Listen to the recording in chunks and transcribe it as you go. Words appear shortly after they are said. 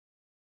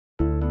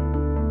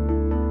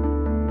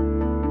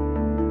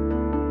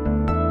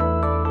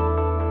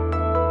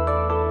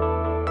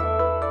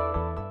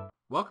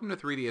Welcome to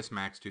 3ds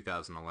Max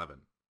 2011.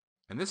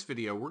 In this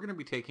video, we're going to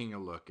be taking a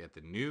look at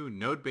the new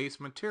node-based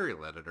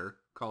material editor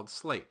called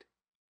Slate.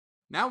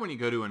 Now when you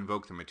go to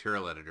invoke the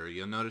material editor,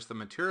 you'll notice the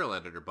material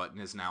editor button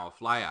is now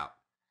a flyout.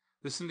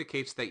 This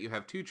indicates that you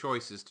have two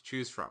choices to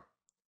choose from.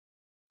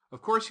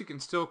 Of course, you can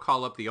still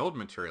call up the old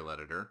material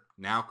editor,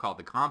 now called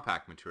the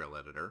compact material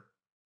editor,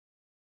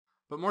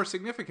 but more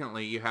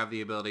significantly, you have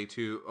the ability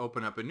to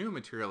open up a new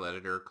material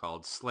editor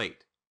called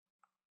Slate.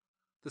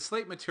 The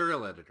Slate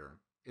material editor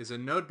is a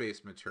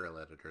node-based material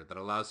editor that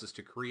allows us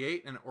to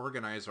create and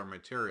organize our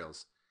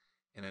materials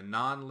in a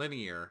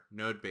non-linear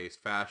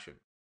node-based fashion.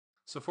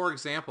 So for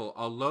example,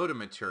 I'll load a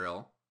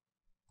material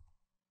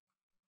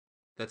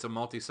that's a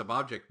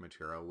multi-subobject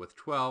material with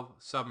 12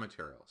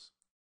 submaterials.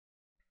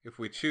 If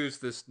we choose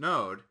this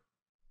node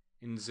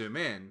and zoom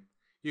in,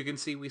 you can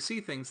see we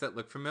see things that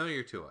look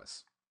familiar to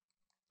us.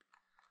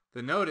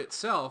 The node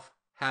itself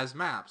has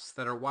maps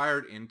that are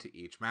wired into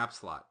each map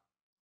slot.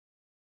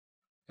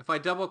 If I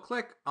double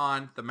click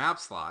on the map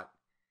slot,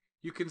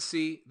 you can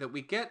see that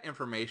we get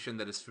information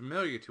that is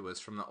familiar to us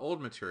from the old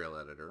material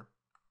editor,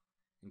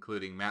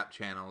 including map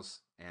channels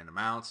and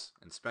amounts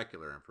and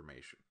specular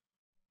information.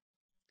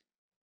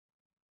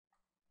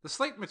 The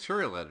Slate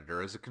material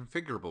editor is a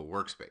configurable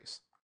workspace.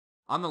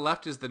 On the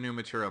left is the new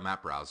material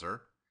map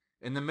browser.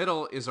 In the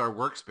middle is our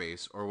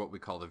workspace, or what we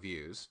call the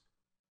views.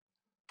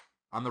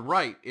 On the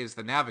right is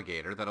the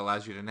navigator that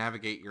allows you to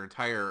navigate your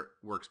entire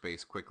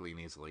workspace quickly and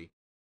easily,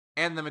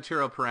 and the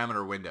material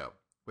parameter window,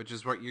 which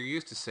is what you're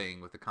used to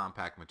seeing with the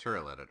compact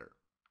material editor.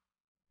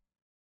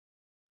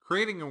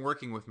 Creating and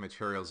working with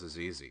materials is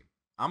easy.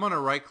 I'm going to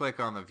right click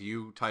on the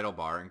view title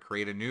bar and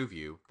create a new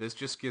view. This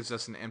just gives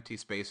us an empty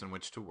space in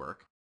which to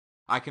work.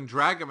 I can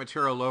drag a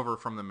material over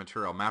from the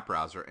material map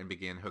browser and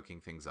begin hooking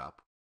things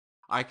up.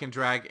 I can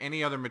drag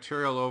any other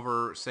material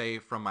over, say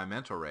from my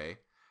mental ray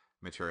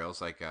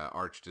materials like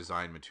Arch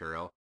design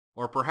material,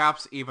 or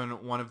perhaps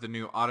even one of the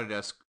new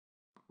Autodesk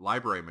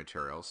library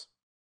materials.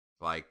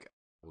 Like,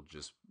 we'll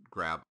just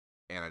grab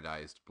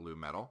anodized blue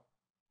metal,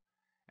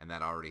 and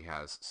that already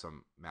has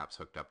some maps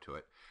hooked up to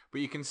it.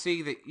 But you can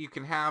see that you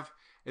can have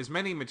as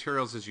many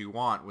materials as you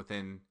want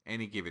within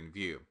any given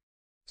view.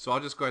 So I'll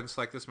just go ahead and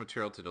select this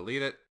material to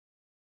delete it,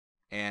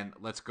 and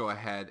let's go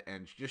ahead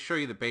and just show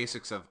you the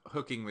basics of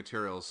hooking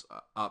materials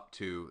up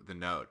to the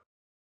node.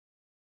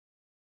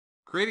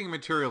 Creating a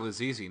material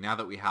is easy now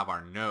that we have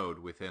our node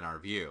within our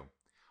view.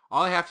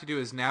 All I have to do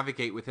is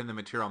navigate within the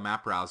material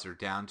map browser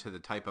down to the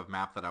type of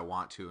map that I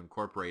want to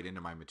incorporate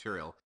into my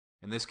material,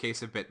 in this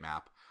case a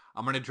bitmap.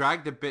 I'm going to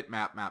drag the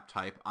bitmap map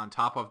type on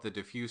top of the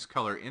diffuse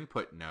color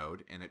input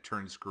node, and it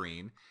turns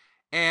green,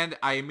 and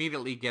I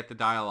immediately get the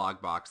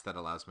dialog box that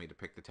allows me to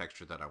pick the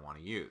texture that I want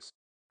to use.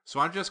 So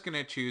I'm just going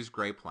to choose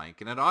gray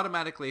plank, and it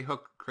automatically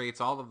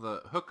creates all of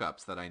the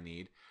hookups that I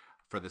need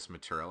for this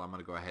material. I'm going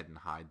to go ahead and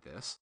hide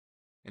this.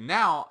 And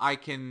now I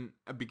can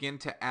begin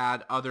to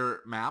add other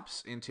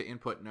maps into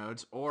input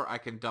nodes, or I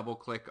can double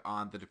click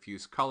on the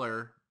diffuse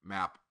color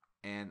map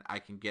and I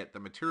can get the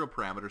material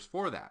parameters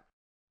for that.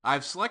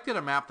 I've selected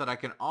a map that I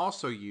can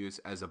also use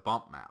as a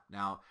bump map.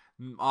 Now,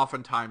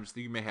 oftentimes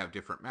you may have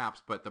different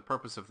maps, but the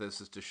purpose of this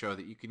is to show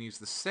that you can use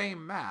the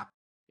same map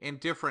in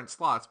different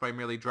slots by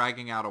merely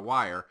dragging out a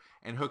wire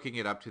and hooking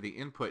it up to the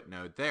input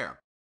node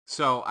there.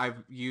 So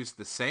I've used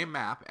the same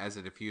map as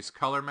a diffuse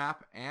color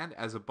map and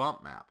as a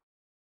bump map.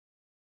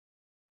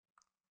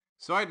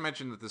 So I had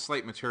mentioned that the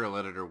Slate material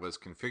editor was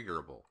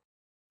configurable.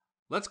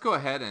 Let's go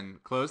ahead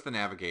and close the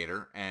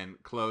navigator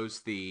and close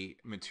the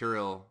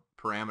material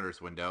parameters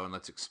window, and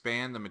let's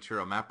expand the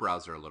material map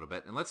browser a little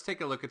bit, and let's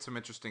take a look at some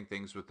interesting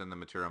things within the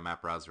material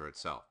map browser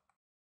itself.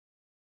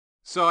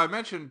 So I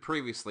mentioned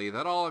previously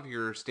that all of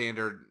your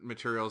standard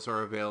materials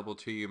are available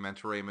to you,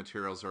 mental ray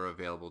materials are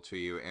available to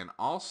you, and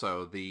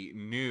also the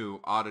new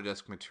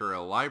Autodesk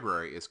material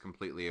library is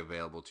completely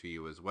available to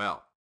you as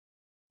well.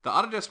 The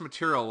Autodesk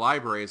Material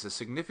Library is a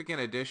significant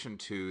addition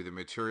to the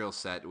material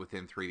set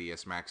within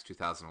 3ds Max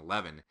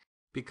 2011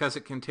 because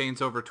it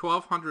contains over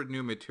 1,200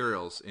 new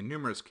materials in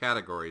numerous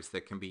categories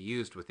that can be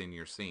used within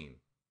your scene.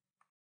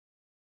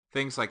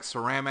 Things like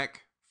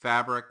ceramic,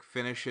 fabric,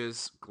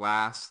 finishes,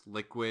 glass,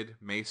 liquid,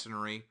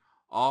 masonry,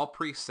 all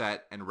preset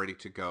and ready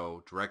to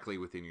go directly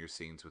within your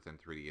scenes within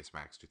 3ds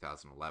Max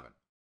 2011.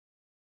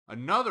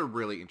 Another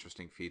really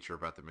interesting feature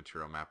about the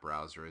Material Map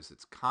Browser is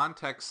its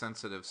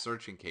context-sensitive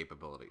searching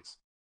capabilities.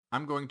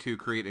 I'm going to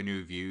create a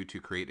new view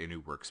to create a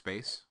new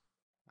workspace,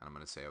 and I'm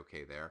going to say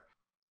OK there.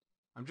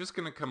 I'm just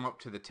going to come up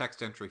to the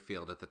text entry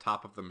field at the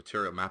top of the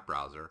Material Map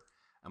Browser.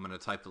 I'm going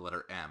to type the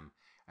letter M,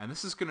 and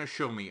this is going to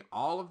show me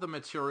all of the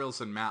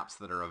materials and maps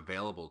that are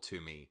available to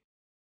me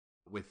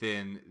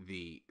within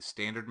the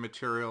standard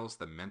materials,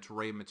 the mental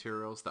ray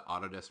materials, the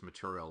Autodesk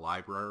Material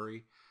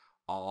Library,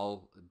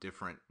 all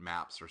different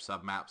maps or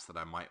submaps that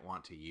I might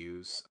want to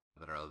use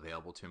that are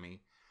available to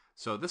me.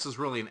 So this is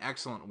really an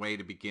excellent way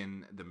to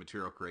begin the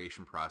material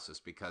creation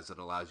process because it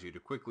allows you to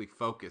quickly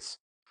focus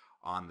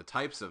on the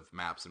types of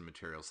maps and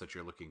materials that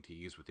you're looking to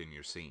use within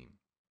your scene.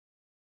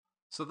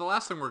 So the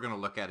last thing we're going to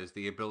look at is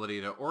the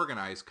ability to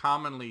organize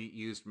commonly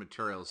used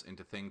materials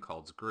into thing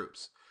called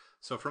groups.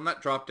 So from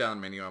that drop-down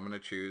menu, I'm going to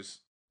choose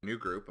new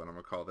group, and I'm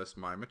going to call this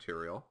my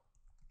materials.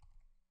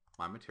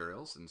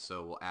 And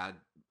so we'll add,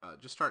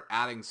 just start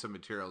adding some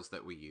materials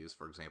that we use.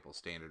 For example,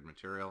 standard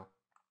material,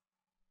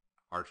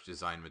 arch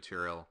design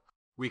material.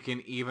 We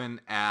can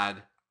even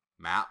add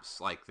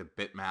maps like the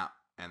bitmap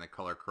and the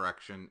color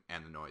correction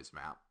and the noise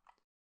map.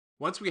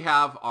 Once we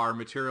have our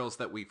materials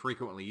that we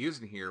frequently use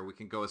in here, we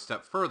can go a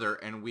step further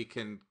and we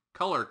can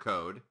color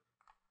code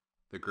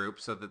the group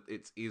so that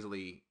it's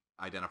easily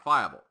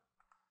identifiable.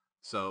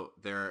 So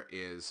there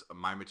is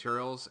my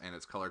materials and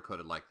it's color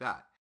coded like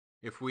that.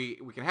 If we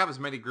can have as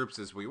many groups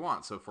as we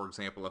want. So for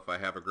example, if I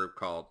have a group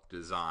called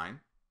design,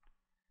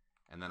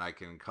 and then I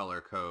can color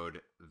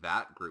code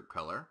that group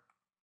color.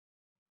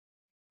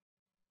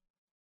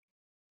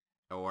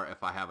 Or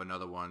if I have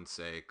another one,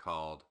 say,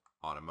 called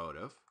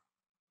automotive.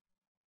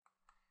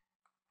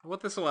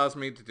 What this allows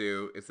me to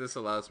do is this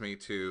allows me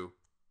to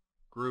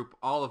group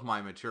all of my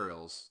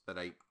materials that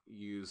I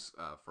use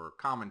for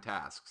common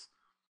tasks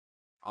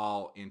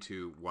all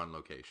into one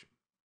location.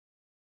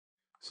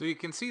 So you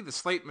can see the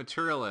Slate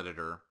Material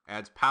Editor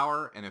adds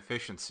power and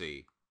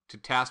efficiency to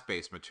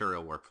task-based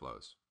material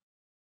workflows.